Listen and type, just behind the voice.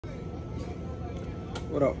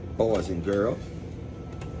What up, boys and girls?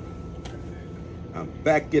 I'm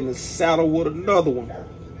back in the saddle with another one.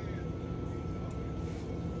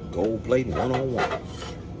 Gold plating 1-on-1.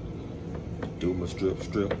 Do my strip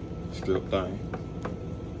thing.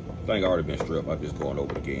 Thing already been stripped. I'm just going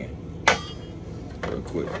over it again. Real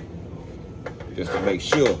quick. Just to make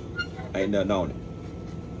sure ain't nothing on it.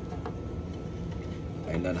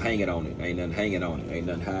 Ain't nothing hanging on it. Ain't nothing hanging on it. Ain't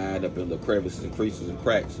nothing hiding up in the crevices and creases and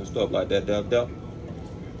cracks and stuff like that.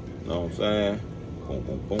 Know what I'm saying? Boom,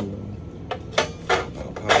 boom, boom.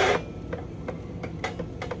 Pop.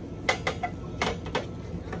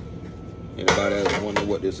 Anybody else wonder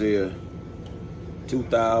what this is?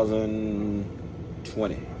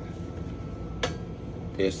 2020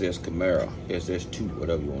 SS Camaro, SS2,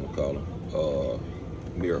 whatever you want to call them.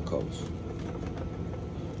 Miracles.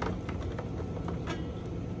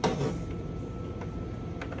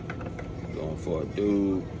 Going for a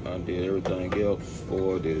dude. I did everything else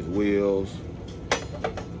for. Did his wheels.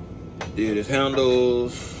 Did his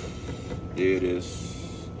handles. Did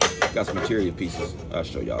his. Got some interior pieces. I'll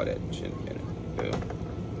show y'all that in a minute. Yeah.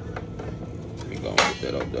 Let me go and get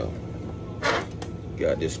that up though.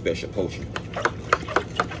 Got this special potion.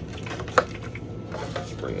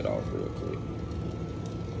 Spray it off real quick.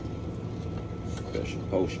 Special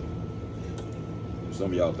potion. Some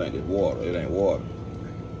of y'all think it's water. It ain't water.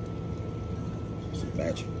 It's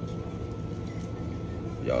magic.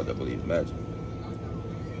 Y'all that believe in magic.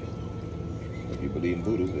 If you believe in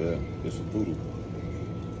voodoo, yeah, it's some voodoo.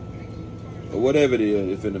 But whatever it is,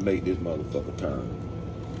 it's finna make this motherfucker turn.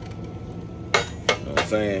 You know what I'm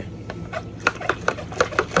saying?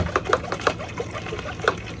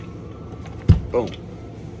 Boom.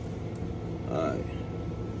 Alright.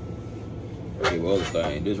 Okay, well, other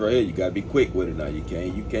thing, this right here, you gotta be quick with it now. You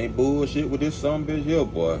can't bullshit with this sumbitch here,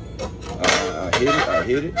 boy. I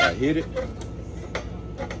hit it.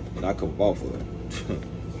 And I come off of it.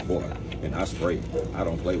 Boy, and I spray it. I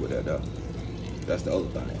don't play with that though. That's the other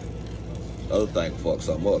thing. The other thing fuck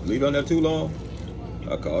something up. Leave it on there too long.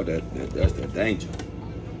 I call that's the danger.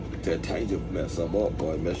 That danger mess something up,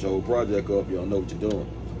 boy. Mess your whole project up, you don't know what you're doing.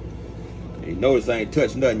 And you notice I ain't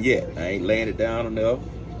touched nothing yet. I ain't laying it down enough.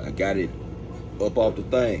 I got it up off the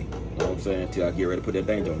thing. You know what I'm saying? Until I get ready to put that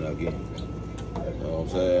danger on there again. You know what I'm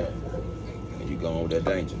saying? And you go on with that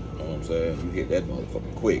danger. You know what I'm saying? You hit that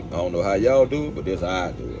motherfucker quick. I don't know how y'all do it, but that's how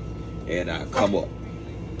I do it. And I come up.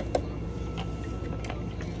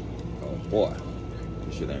 Oh boy.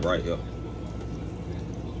 This shit ain't right here.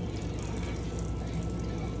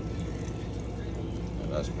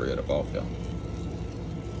 And I spray it up off there.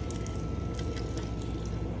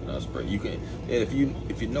 And I spray. You can, and if you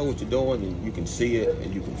know what you're doing and you can see it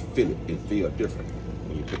and you can feel it, it feels different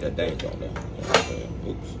when you put that danger on there. You know what I'm saying?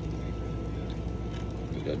 Oops.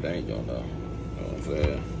 Put that danger on there. You know what I'm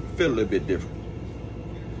saying? Feel a little bit different.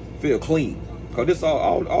 Feel clean. Cause this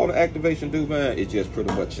all the activation do, man, it's just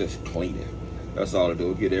pretty much just clean it. That's all it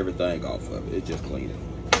do. Get everything off of it. It just clean it.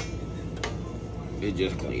 It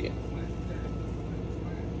just clean it.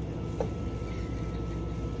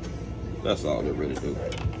 That's all it really do.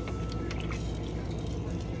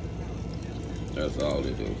 That's all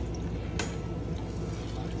it do.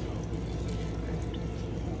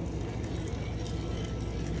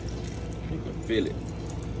 You can feel it.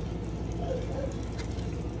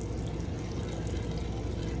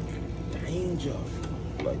 Danger.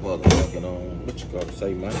 Like motherfucking on, what you gotta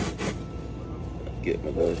say, man? Get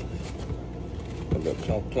my little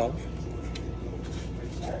cloth.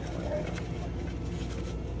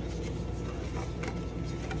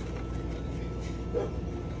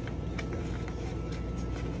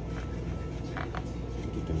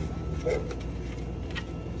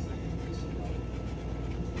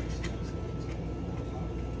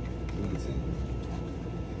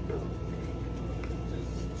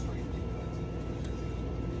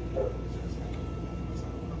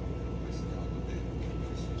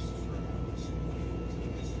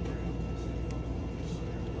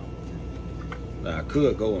 Now I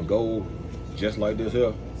could go and gold just like this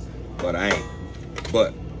here, but I ain't.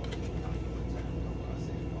 But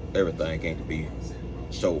everything ain't to be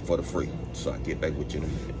sold for the free. So I get back with you in a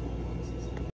minute.